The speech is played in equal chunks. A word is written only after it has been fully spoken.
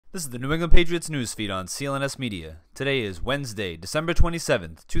This is the New England Patriots newsfeed on CLNS Media. Today is Wednesday, December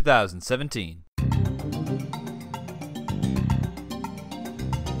 27th, 2017.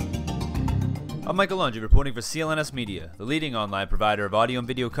 I'm Michael Lungy reporting for CLNS Media, the leading online provider of audio and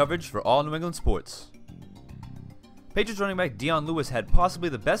video coverage for all New England sports. Patriots running back Dion Lewis had possibly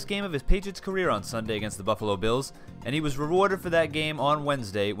the best game of his Patriots career on Sunday against the Buffalo Bills, and he was rewarded for that game on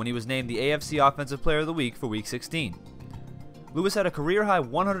Wednesday when he was named the AFC Offensive Player of the Week for Week 16. Lewis had a career-high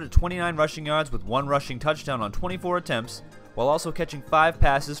 129 rushing yards with one rushing touchdown on 24 attempts, while also catching 5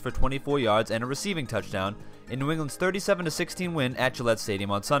 passes for 24 yards and a receiving touchdown in New England's 37-16 win at Gillette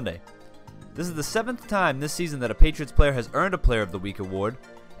Stadium on Sunday. This is the 7th time this season that a Patriots player has earned a Player of the Week award,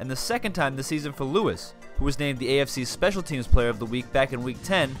 and the 2nd time this season for Lewis, who was named the AFC Special Teams Player of the Week back in Week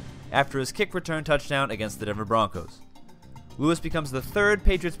 10 after his kick return touchdown against the Denver Broncos. Lewis becomes the 3rd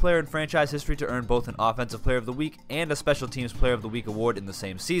Patriots player in franchise history to earn both an Offensive Player of the Week and a Special Teams Player of the Week award in the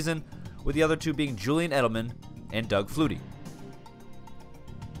same season, with the other two being Julian Edelman and Doug Flutie.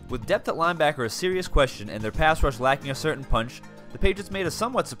 With depth at linebacker a serious question and their pass rush lacking a certain punch, the Patriots made a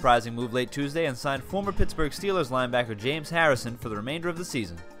somewhat surprising move late Tuesday and signed former Pittsburgh Steelers linebacker James Harrison for the remainder of the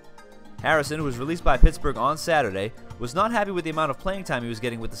season. Harrison, who was released by Pittsburgh on Saturday, was not happy with the amount of playing time he was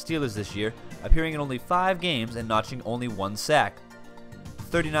getting with the Steelers this year, appearing in only 5 games and notching only 1 sack.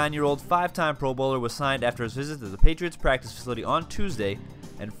 The 39-year-old 5-time Pro Bowler was signed after his visit to the Patriots practice facility on Tuesday,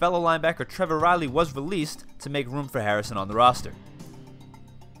 and fellow linebacker Trevor Riley was released to make room for Harrison on the roster.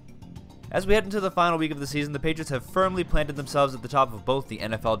 As we head into the final week of the season, the Patriots have firmly planted themselves at the top of both the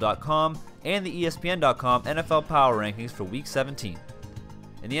NFL.com and the ESPN.com NFL Power Rankings for Week 17.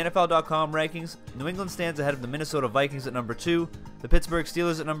 In the NFL.com rankings, New England stands ahead of the Minnesota Vikings at number 2, the Pittsburgh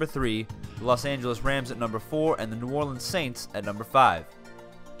Steelers at number 3, the Los Angeles Rams at number 4, and the New Orleans Saints at number 5.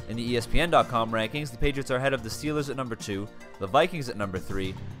 In the ESPN.com rankings, the Patriots are ahead of the Steelers at number 2, the Vikings at number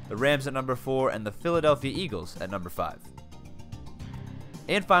 3, the Rams at number 4, and the Philadelphia Eagles at number 5.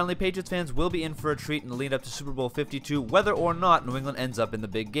 And finally, Patriots fans will be in for a treat in the lead up to Super Bowl 52 whether or not New England ends up in the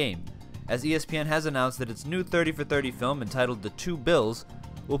big game, as ESPN has announced that its new 30 for 30 film entitled The Two Bills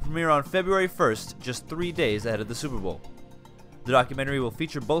will premiere on February 1st, just 3 days ahead of the Super Bowl. The documentary will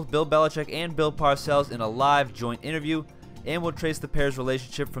feature both Bill Belichick and Bill Parcells in a live joint interview and will trace the pair's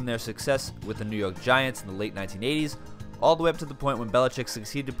relationship from their success with the New York Giants in the late 1980s all the way up to the point when Belichick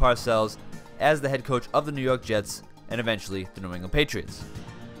succeeded Parcells as the head coach of the New York Jets and eventually the New England Patriots.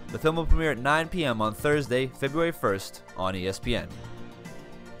 The film will premiere at 9 p.m. on Thursday, February 1st on ESPN.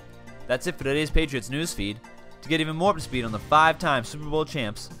 That's it for today's Patriots newsfeed. To get even more up to speed on the 5-time Super Bowl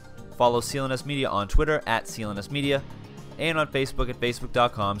champs, follow CLNS Media on Twitter at CLNS Media and on Facebook at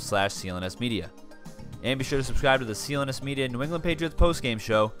facebook.com/CLNS Media. And be sure to subscribe to the CLNS Media New England Patriots postgame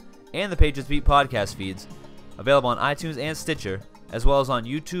show and the Patriots Beat podcast feeds, available on iTunes and Stitcher, as well as on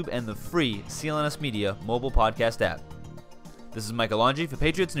YouTube and the free CLNS Media mobile podcast app. This is Michael Longy for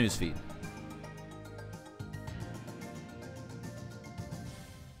Patriots Newsfeed.